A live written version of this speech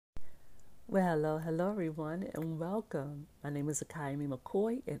Well, hello everyone, and welcome. My name is Akayemi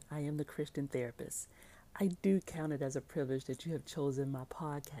McCoy, and I am the Christian therapist. I do count it as a privilege that you have chosen my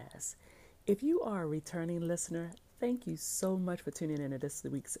podcast. If you are a returning listener, thank you so much for tuning in to this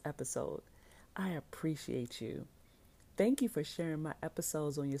week's episode. I appreciate you. Thank you for sharing my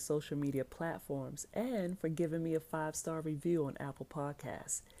episodes on your social media platforms and for giving me a 5-star review on Apple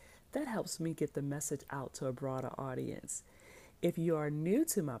Podcasts. That helps me get the message out to a broader audience. If you are new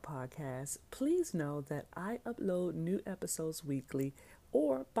to my podcast, please know that I upload new episodes weekly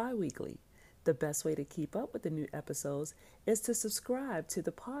or bi weekly. The best way to keep up with the new episodes is to subscribe to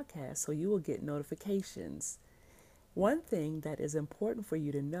the podcast so you will get notifications. One thing that is important for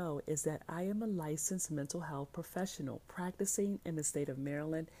you to know is that I am a licensed mental health professional practicing in the state of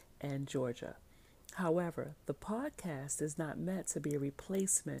Maryland and Georgia. However, the podcast is not meant to be a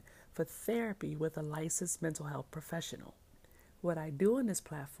replacement for therapy with a licensed mental health professional. What I do on this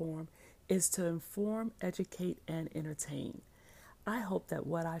platform is to inform, educate, and entertain. I hope that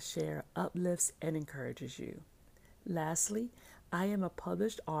what I share uplifts and encourages you. Lastly, I am a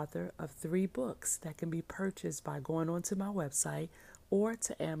published author of 3 books that can be purchased by going onto my website or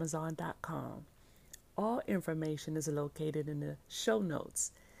to Amazon.com. All information is located in the show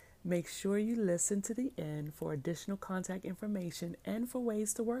notes. Make sure you listen to the end for additional contact information and for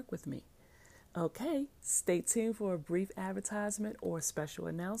ways to work with me. Okay, stay tuned for a brief advertisement or special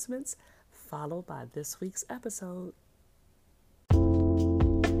announcements, followed by this week's episode.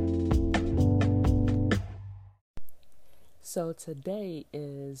 So today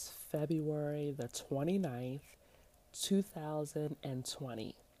is February the 29th,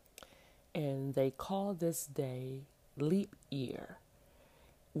 2020, and they call this day leap year,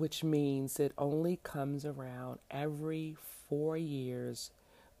 which means it only comes around every 4 years,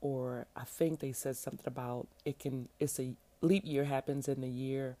 or I think they said something about it's a leap year happens in the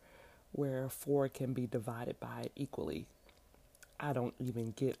year where 4 can be divided by it equally. I don't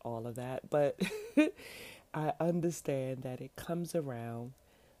even get all of that, but I understand that it comes around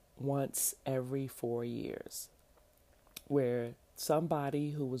once every 4 years, where somebody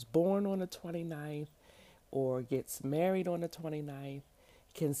who was born on the 29th or gets married on the 29th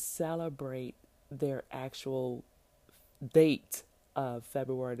can celebrate their actual date of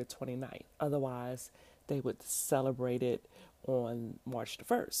February the 29th. Otherwise, they would celebrate it on March the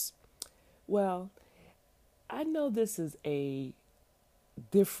 1st. Well, I know this is a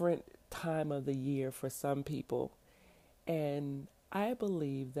different time of the year for some people, and I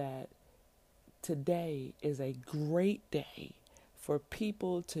believe that today is a great day for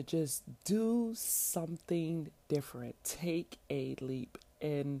people to just do something different, take a leap.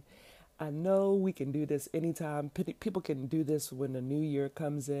 And I know we can do this anytime. People can do this when the new year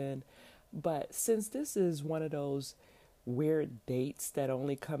comes in. But since this is one of those weird dates that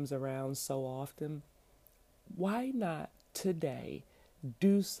only comes around so often, why not today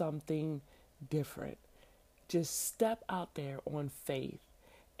do something different? Just step out there on faith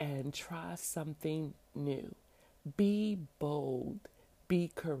and try something new. Be bold, be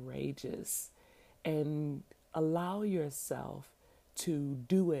courageous, and allow yourself to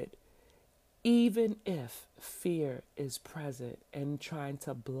do it even if fear is present and trying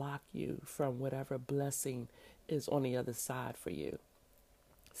to block you from whatever blessing is on the other side for you.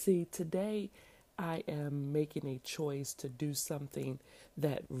 See, today I am making a choice to do something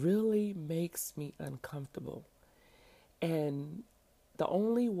that really makes me uncomfortable. And the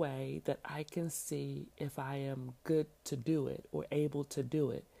only way that I can see if I am good to do it or able to do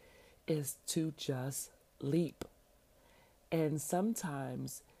it is to just leap. And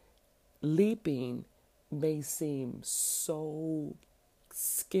sometimes leaping may seem so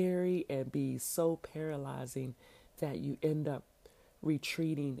scary and be so paralyzing that you end up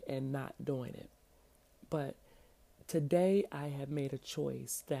retreating and not doing it. But today I have made a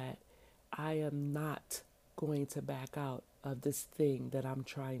choice that I am not going to back out of this thing that I'm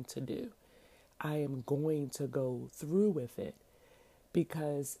trying to do. I am going to go through with it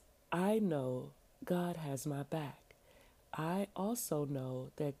because I know God has my back. I also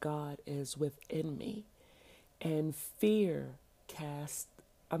know that God is within me, and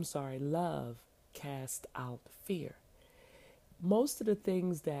love casts out fear. Most of the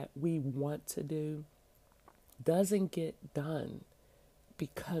things that we want to do doesn't get done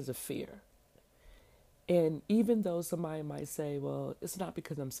because of fear. And even though somebody might say, well, it's not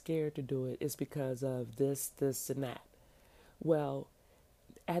because I'm scared to do it, it's because of this, and that. Well,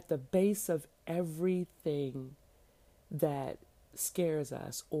 at the base of everything that scares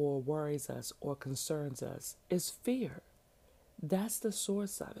us or worries us or concerns us is fear. That's the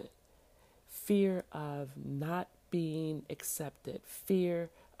source of it. Fear of not being accepted, fear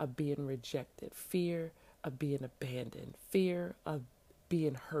of being rejected, fear of being abandoned, fear of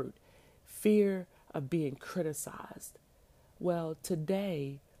being hurt, fear of being criticized. Well,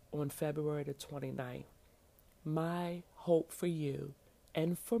 today, on February the 29th, my hope for you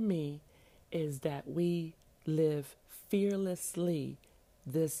and for me is that we live fearlessly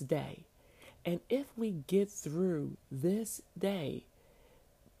this day. And if we get through this day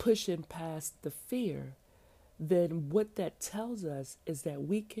pushing past the fear, then what that tells us is that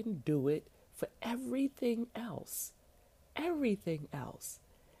we can do it for everything else. Everything else.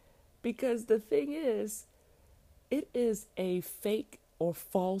 Because the thing is, it is a fake or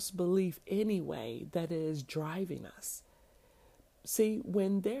false belief anyway that is driving us. See,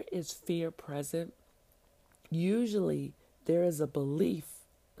 when there is fear present, usually there is a belief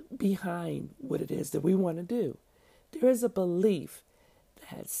behind what it is that we want to do. There is a belief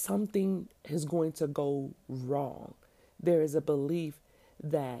that something is going to go wrong. There is a belief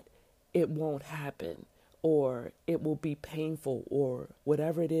that it won't happen, or it will be painful, or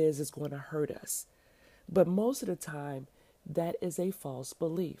whatever it is going to hurt us. But most of the time, that is a false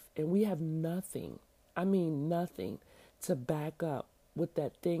belief. And we have nothing, I mean nothing, to back up what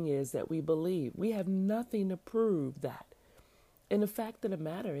that thing is that we believe. We have nothing to prove that. And the fact of the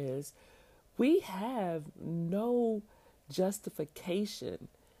matter is, we have no justification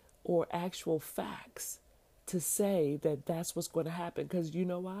or actual facts to say that that's what's going to happen. Because you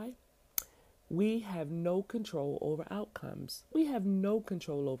know why? We have no control over outcomes. We have no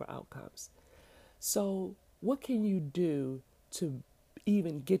control over outcomes. So what can you do to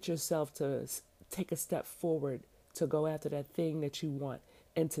even get yourself to take a step forward to go after that thing that you want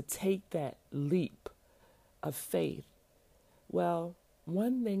and to take that leap of faith? Well,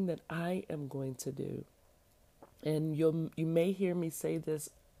 one thing that I am going to do, and you may hear me say this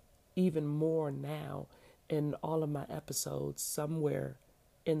even more now in all of my episodes, somewhere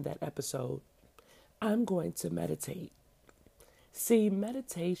in that episode, I'm going to meditate. See,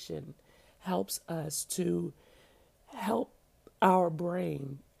 meditation helps us to help our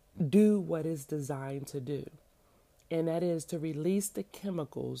brain do what it's designed to do. And that is to release the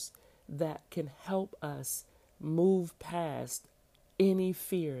chemicals that can help us move past any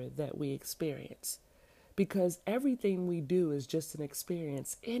fear that we experience. Because everything we do is just an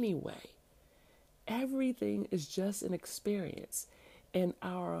experience anyway. Everything is just an experience. And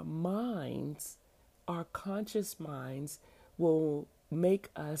our minds, our conscious minds, will make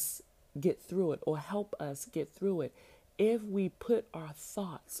us get through it or help us get through it if we put our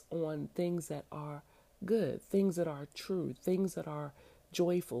thoughts on things that are good, things that are true, things that are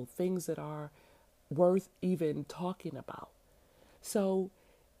joyful, things that are worth even talking about. So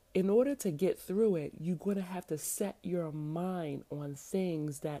in order to get through it, you're going to have to set your mind on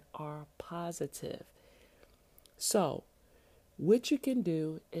things that are positive. So what you can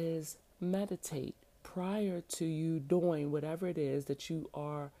do is meditate prior to you doing whatever it is that you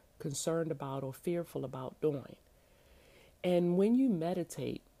are concerned about or fearful about doing. And when you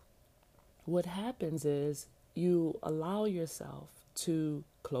meditate, what happens is you allow yourself to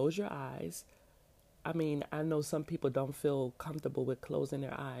close your eyes. I mean, I know some people don't feel comfortable with closing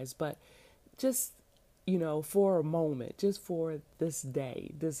their eyes, but just, for a moment, just for this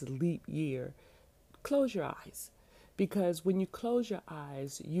day, this leap year, close your eyes. Because when you close your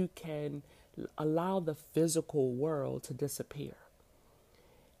eyes, you can allow the physical world to disappear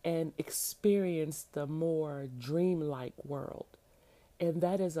and experience the more dreamlike world. And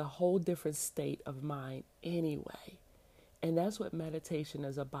that is a whole different state of mind anyway. And that's what meditation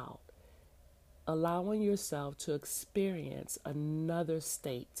is about. Allowing yourself to experience another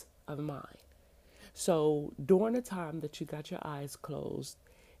state of mind. So during the time that you got your eyes closed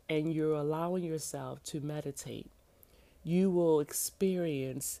and you're allowing yourself to meditate, you will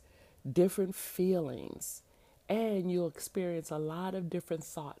experience different feelings, and you'll experience a lot of different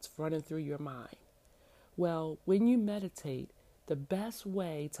thoughts running through your mind. Well, when you meditate, the best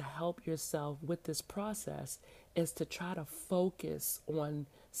way to help yourself with this process is to try to focus on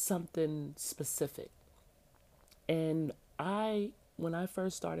something specific. And when I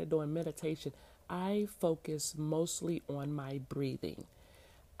first started doing meditation, I focused mostly on my breathing.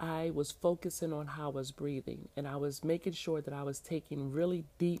 I was focusing on how I was breathing, and I was making sure that I was taking really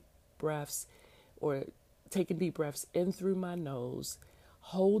deep breaths, or taking deep breaths in through my nose,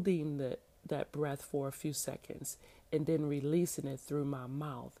 holding that breath for a few seconds, and then releasing it through my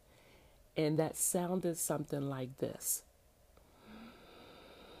mouth. And that sounded something like this.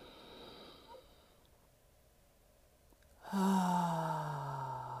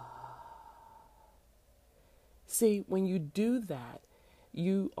 See, when you do that,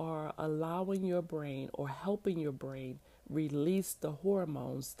 you are allowing your brain or helping your brain release the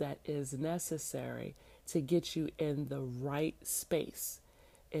hormones that is necessary to get you in the right space,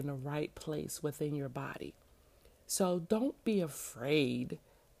 in the right place within your body. So don't be afraid,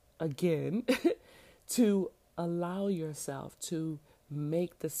 again, to allow yourself to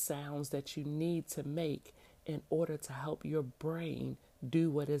make the sounds that you need to make in order to help your brain do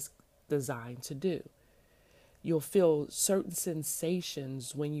what it's designed to do. You'll feel certain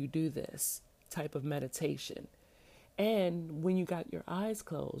sensations when you do this type of meditation. And when you got your eyes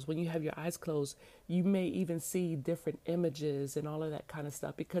closed, when you have your eyes closed, you may even see different images and all of that kind of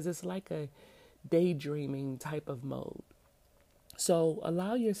stuff because it's like a daydreaming type of mode. So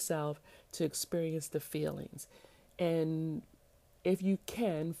allow yourself to experience the feelings. And if you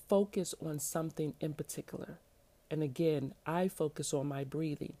can, focus on something in particular. And again, I focus on my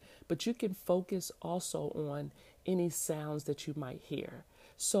breathing, but you can focus also on any sounds that you might hear.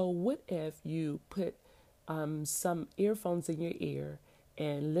 So what if you put some earphones in your ear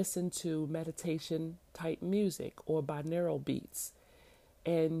and listen to meditation type music or binaural beats?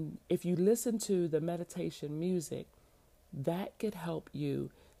 And if you listen to the meditation music, that could help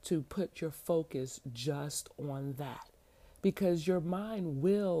you to put your focus just on that, because your mind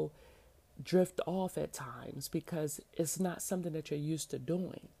will drift off at times because it's not something that you're used to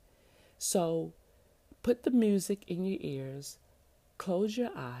doing. So put the music in your ears, close your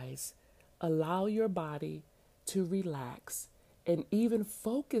eyes, allow your body to relax, and even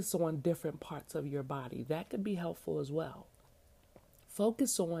focus on different parts of your body. That could be helpful as well.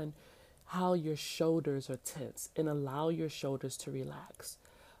 Focus on how your shoulders are tense and allow your shoulders to relax.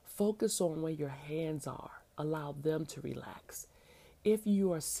 Focus on where your hands are. Allow them to relax. If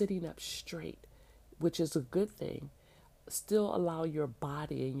you are sitting up straight, which is a good thing, still allow your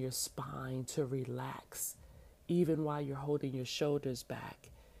body and your spine to relax, even while you're holding your shoulders back.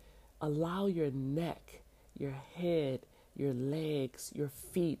 Allow your neck, your head, your legs, your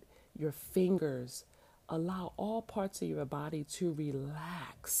feet, your fingers. Allow all parts of your body to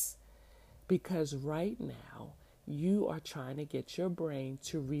relax, because right now you are trying to get your brain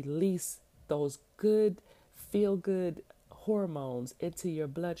to release those good, feel-good hormones into your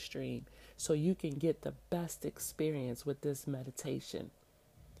bloodstream so you can get the best experience with this meditation.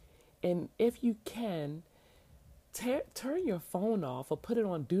 And if you can, turn your phone off or put it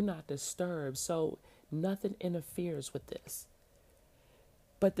on Do Not Disturb so nothing interferes with this.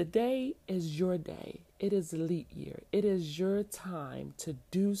 But the day is your day. It is leap year. It is your time to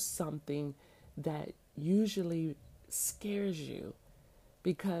do something that usually scares you,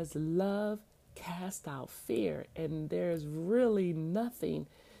 because love casts out fear, and there's really nothing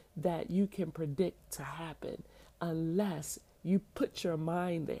that you can predict to happen unless you put your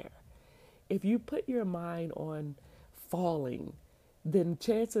mind there. If you put your mind on falling, then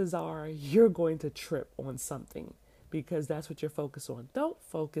chances are you're going to trip on something, because that's what you're focused on. Don't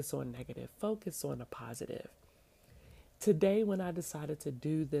focus on negative. Focus on the positive. Today, when I decided to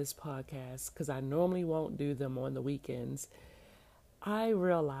do this podcast, because I normally won't do them on the weekends, I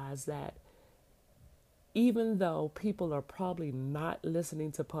realized that even though people are probably not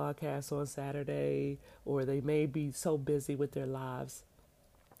listening to podcasts on Saturday, or they may be so busy with their lives,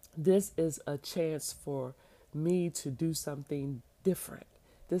 this is a chance for me to do something different.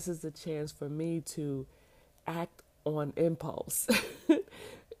 This is a chance for me to act on impulse,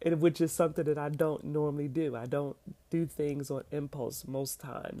 which is something that I don't normally do. I don't do things on impulse most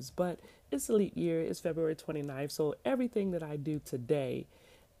times, but it's a leap year. It's February 29th. So everything that I do today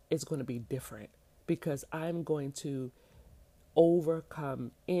is going to be different, because I'm going to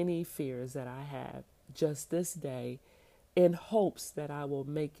overcome any fears that I have just this day, in hopes that I will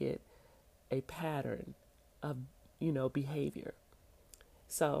make it a pattern of, behavior.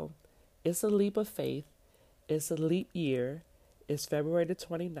 So it's a leap of faith. It's a leap year. It's February the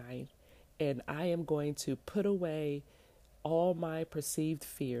 29th, and I am going to put away all my perceived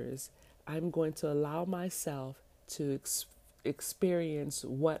fears. I'm going to allow myself to experience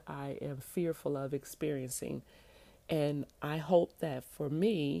what I am fearful of experiencing. And I hope that for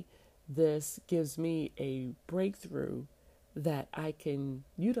me, this gives me a breakthrough that I can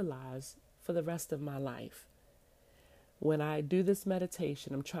utilize for the rest of my life. When I do this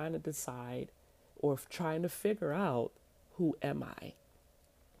meditation, I'm trying to decide or trying to figure out, who am I?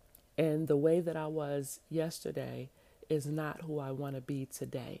 And the way that I was yesterday is not who I want to be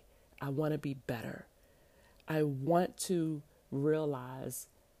today. I want to be better. I want to realize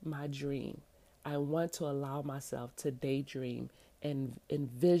my dream. I want to allow myself to daydream and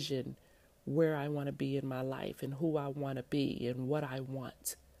envision where I want to be in my life and who I want to be and what I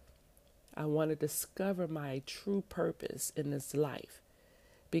want. I want to discover my true purpose in this life,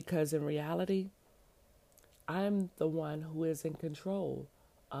 because in reality, I'm the one who is in control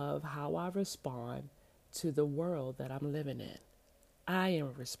of how I respond to the world that I'm living in. I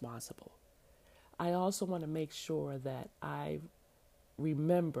am responsible. I also want to make sure that I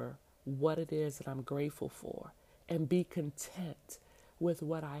remember what it is that I'm grateful for and be content with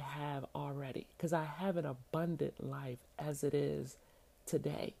what I have already, because I have an abundant life as it is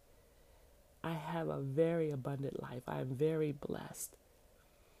today. I have a very abundant life. I am very blessed.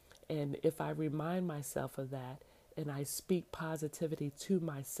 And if I remind myself of that and I speak positivity to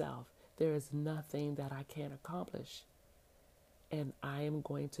myself, there is nothing that I can't accomplish. And I am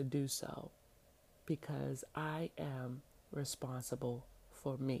going to do so because I am responsible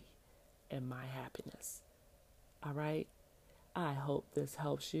for me and my happiness. All right? I hope this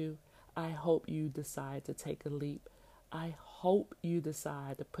helps you. I hope you decide to take a leap. I hope you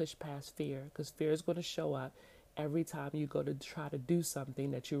decide to push past fear, because fear is going to show up every time you go to try to do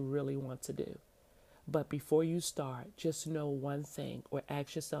something that you really want to do. But before you start, just know one thing, or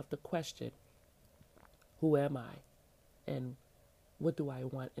ask yourself the question, who am I? And what do I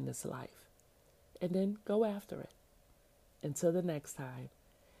want in this life? And then go after it. Until the next time,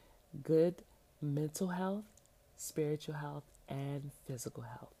 good mental health, spiritual health, and physical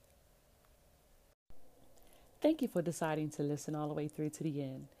health. Thank you for deciding to listen all the way through to the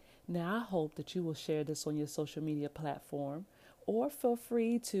end. Now, I hope that you will share this on your social media platform, or feel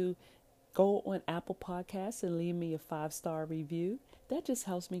free to go on Apple Podcasts and leave me a 5-star review. That just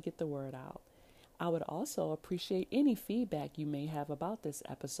helps me get the word out. I would also appreciate any feedback you may have about this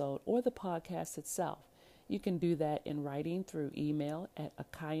episode or the podcast itself. You can do that in writing through email at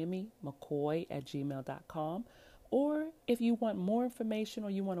akayamimccoy@gmail.com. Or if you want more information or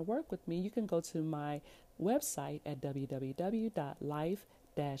you want to work with me, you can go to my website at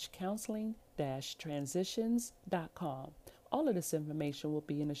www.life-counseling-transitions.com. All of this information will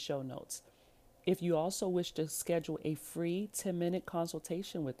be in the show notes. If you also wish to schedule a free 10-minute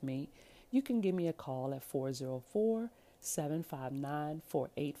consultation with me, you can give me a call at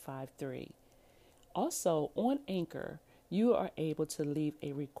 404-759-4853. Also, on Anchor, you are able to leave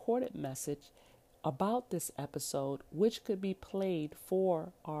a recorded message about this episode, which could be played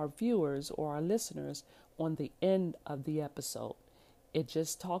for our viewers or our listeners on the end of the episode. It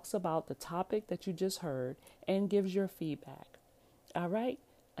just talks about the topic that you just heard and gives your feedback. All right,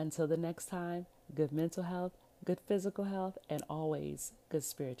 until the next time, good mental health, good physical health, and always good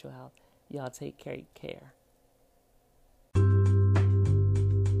spiritual health. Y'all take care.